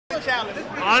Challenge.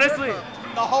 Honestly.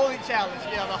 The holy challenge.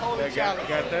 Yeah, the holy challenge.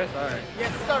 Got this? All right.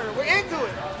 Yes, sir. We're into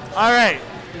it. All right.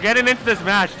 Getting into this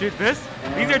match, dude.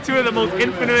 These are two of the most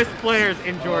infamous players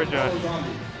in Georgia.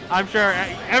 I'm sure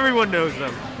everyone knows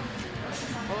them.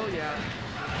 Oh, yeah.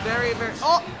 Very, very...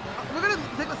 Oh, we're going to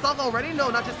take the stock already? No,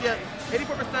 not just yet.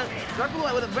 84%. Dark Blue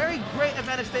with a very great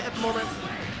advantage state at the moment.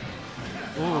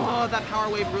 Ooh. Oh, that power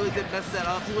wave really did mess that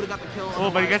up. He would have got the kill. Oh,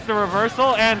 but he gets the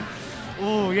reversal, and...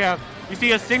 Ooh, yeah. You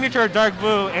see a signature of Dark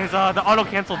Blue is the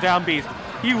auto-cancel down beast.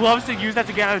 He loves to use that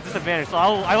to get out of disadvantage, so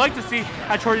I like to see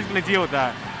how chooryu's going to deal with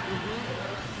that.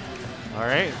 All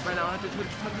right. Right now,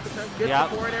 100%. Gets the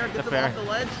forward air, gets him off the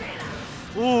ledge.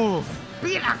 Ooh.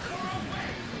 Beat it.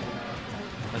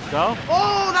 Let's go.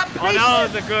 Oh, that patience. Oh,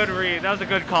 that was a good read. That was a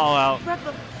good call out. Read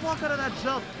the fuck out of that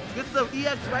jump. Gets the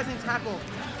EX rising tackle.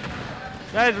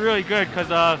 That is really good because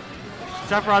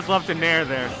Sephiroth loves to nair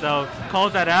there, so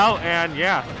calls that out, and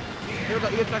yeah. Here we go,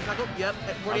 EX rising tackle. Yep,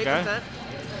 at 48%. Okay.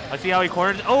 Let's see how he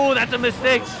corners. Oh, that's a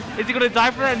mistake. Is he going to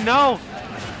die for that? No.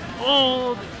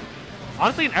 Oh.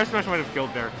 Honestly, an F smash might have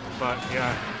killed there, but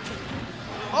yeah.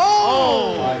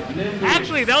 Oh!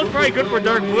 Actually, that was probably good for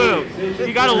Dark Blue.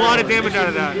 He got a lot of damage out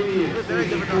of that.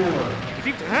 Is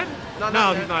he dead?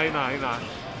 No, he's not.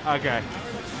 Okay.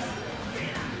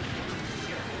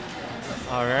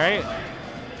 All right.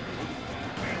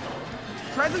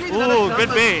 Ooh, good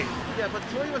bait. Yeah, but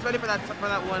chooryu was ready for that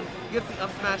one. He gets the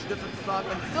up smash, gets the stock,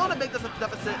 but still to make this a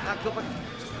deficit.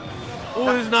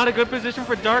 Oh, this is not a good position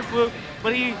for Dark Blue,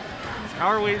 but his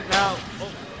power waves out.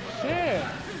 Oh, shit.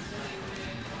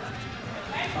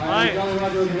 Alright,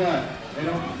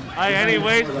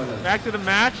 anyways, back to the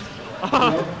match.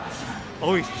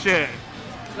 Holy shit.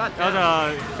 That was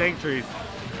Sanctuaries.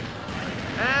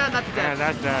 And that's dead. And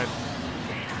that's dead.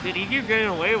 Dude, he keeps getting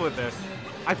away with this.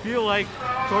 I feel like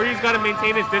chooryu's got to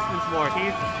maintain his distance more.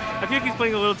 I feel like he's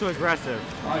playing a little too aggressive.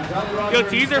 Yo,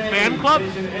 Teaser fan club?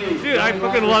 Dude, I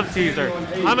fucking love Teaser.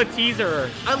 I'm a teaserer.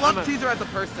 I love Teaser as a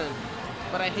person,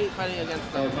 but I hate fighting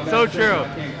against him. So true.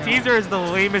 Teaser is the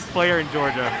lamest player in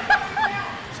Georgia.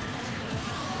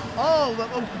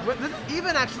 This is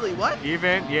even actually. What?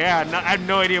 Even? Yeah, I have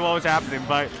no idea what was happening,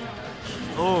 but...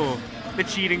 Ooh, the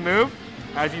cheating move,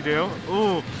 as you do.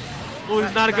 Ooh. Ooh, this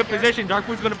is not a good position. Dark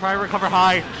Blue's going to probably recover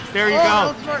high. There you go.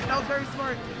 That was smart. That was very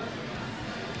smart.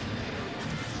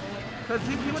 Because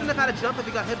he wouldn't have had a jump if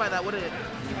he got hit by that, would it?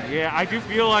 Yeah, I do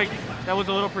feel like that was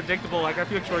a little predictable. Like, I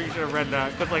feel sure you should have read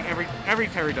that. Because, like, every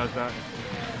Terry does that.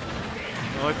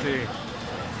 So, let's see.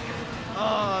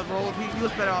 Oh, roll. He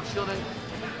was better off shielding.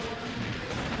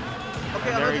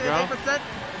 Okay, there you go.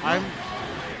 8%.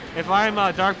 If I'm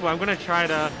Dark Blue, I'm going to try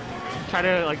to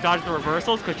like dodge the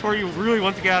reversals because chooryu really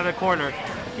wants to get out of the corner.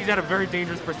 He's at a very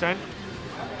dangerous percent.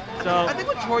 So I think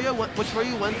what chooryu wants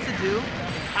to do,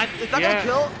 is that gonna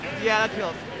kill? Yeah, that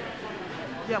kills.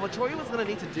 Yeah, what chooryu was gonna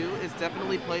need to do is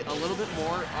definitely play a little bit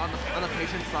more on the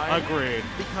patient side. Agreed.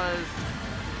 Because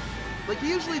like he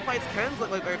usually fights Ken's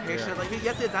like very patient. Like he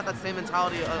gets to adapt that same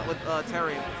mentality with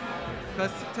Terry.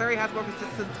 Because Terry has more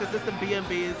consistent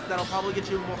BMBs that'll probably get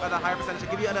you more at a higher percentage,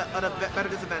 give you at a better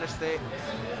disadvantage state.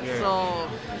 Yeah. So,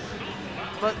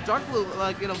 but Dark Blue,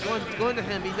 like going to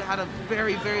him, he had a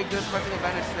very, very good pressing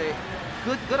advantage state.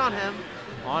 Good on him.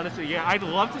 Honestly, yeah, I'd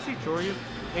love to see chooryu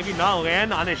maybe not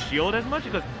land on his shield as much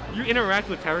because you interact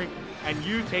with Terry and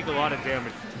you take a lot of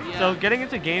damage. Yeah. So getting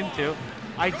into game 2,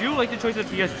 I do like the choice of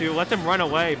PS2. Lets him run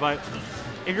away, but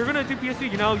if you're gonna do PS2,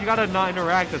 you gotta not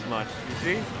interact as much. You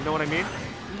see? You know what I mean?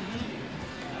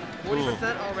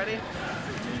 40% already.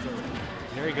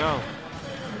 There you go.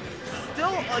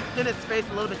 Still like in his face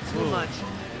a little bit too much.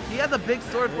 He has a big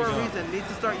sword for a reason. Needs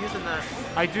to start using that.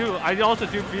 I do. I also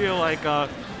do feel like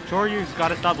chooryu's got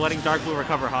to stop letting Dark Blue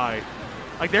recover high.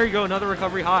 Like there you go, another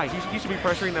recovery high. He should be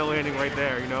pressuring that landing right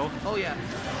there. You know? Oh yeah.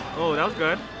 Oh, that was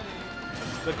good.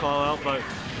 Good call out, but.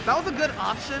 That was a good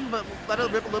option, but let it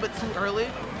rip a little bit too early.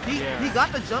 He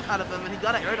got the jump out of him, and he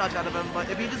got an air dodge out of him, but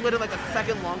if he just waited like a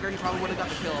second longer, he probably would have got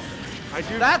the kill.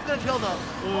 That's going to kill, though.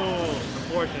 Oh,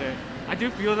 unfortunate. I do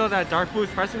feel, though, that Dark Blue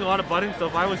is pressing a lot of buttons, so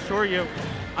if I was chooryu,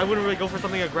 I wouldn't really go for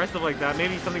something aggressive like that.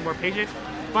 Maybe something more patient.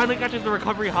 Finally catches the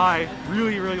recovery high.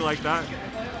 Really, really like that.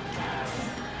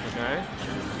 Okay.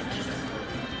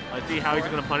 Let's see how he's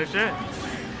going to punish it.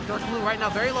 Dark Blue right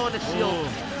now, very low on the shield. Ooh.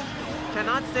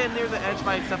 Cannot stand near the edge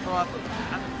by Sephiroth.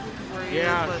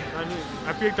 Yeah, I mean,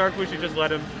 I feel like Dark Blue should just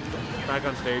let him back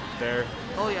on stage there.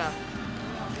 Oh yeah.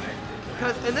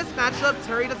 Because in this matchup,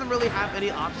 Terry doesn't really have any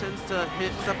options to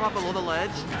hit Sephiroth below the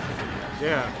ledge.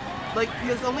 Yeah. Like,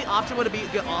 his only option would be to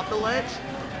get off the ledge,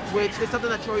 which is something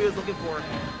that chooryu is looking for.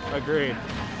 Agreed.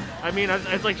 I mean,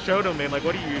 it's like Shoto, man. Like,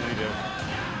 what do you usually do?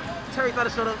 Terry thought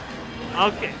it showed up.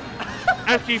 Okay.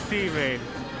 FGC main.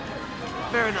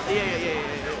 Fair enough.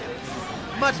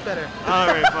 Yeah. Much better.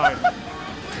 Alright, fine.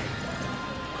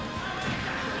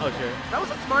 Okay. That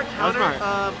was a smart counter. That was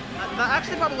smart. That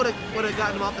actually probably would have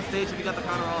gotten him off the stage if he got the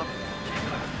counter off.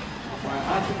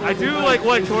 I do like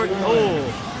what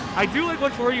I do like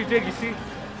what chooryu did. You see,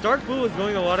 Dark Blue is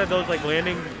doing a lot of those like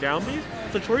landing down beats,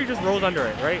 so chooryu just rolls under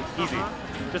it, right? Easy.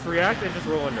 Just react and just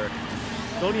roll under it.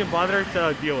 Don't even bother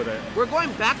to deal with it. We're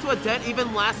going back to a dead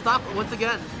even last stock once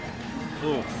again.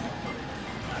 Ooh.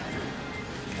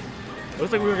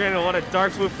 Looks like we were getting a lot of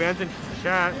Dark Blue fans in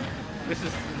chat. This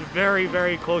is very,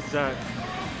 very close set.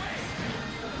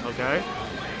 Okay.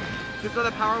 Just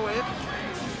another power wave.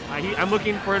 I'm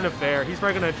looking for an affair. He's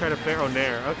probably gonna try to fair on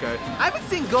Nair. Okay. I haven't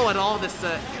seen Go at all this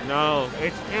set. No,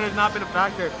 it has not been a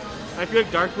factor. I feel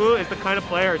like Dark Blue is the kind of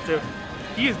player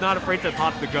he is not afraid to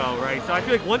pop the Go, right? So I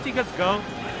feel like once he gets Go,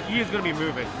 he is gonna be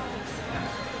moving.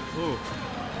 Ooh.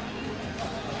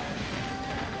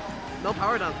 No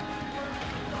power dunk.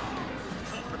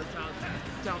 For the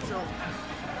down tilt.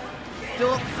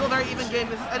 Still very even game.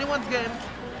 This is anyone's game.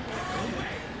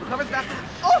 Recovers back to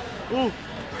Ooh.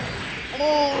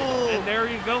 Oh! And there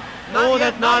you go. Not yet,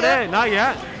 that's not not yet. it. Not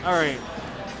yet. All right.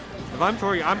 If I'm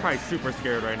chooryu, I'm probably super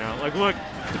scared right now. Like, look,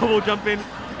 double jumping,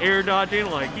 air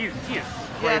dodging. Like, he is Yeah,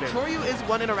 fighting. chooryu is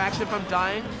one interaction from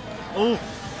dying. Oh,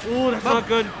 that's not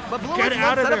good. But Blue Get is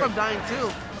out one of setup there. from dying too.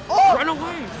 Oh! Run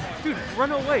away. Dude,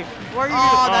 run away. Why are you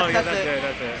Oh, yeah, that's that's it. it.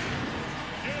 That's it.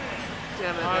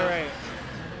 Damn it. All man. right.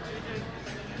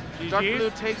 Dark GG. Blue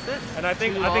takes it. And I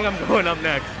think I'm going up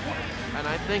next. And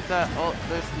I think that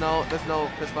there's no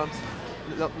fist bumps.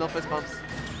 No fist bumps.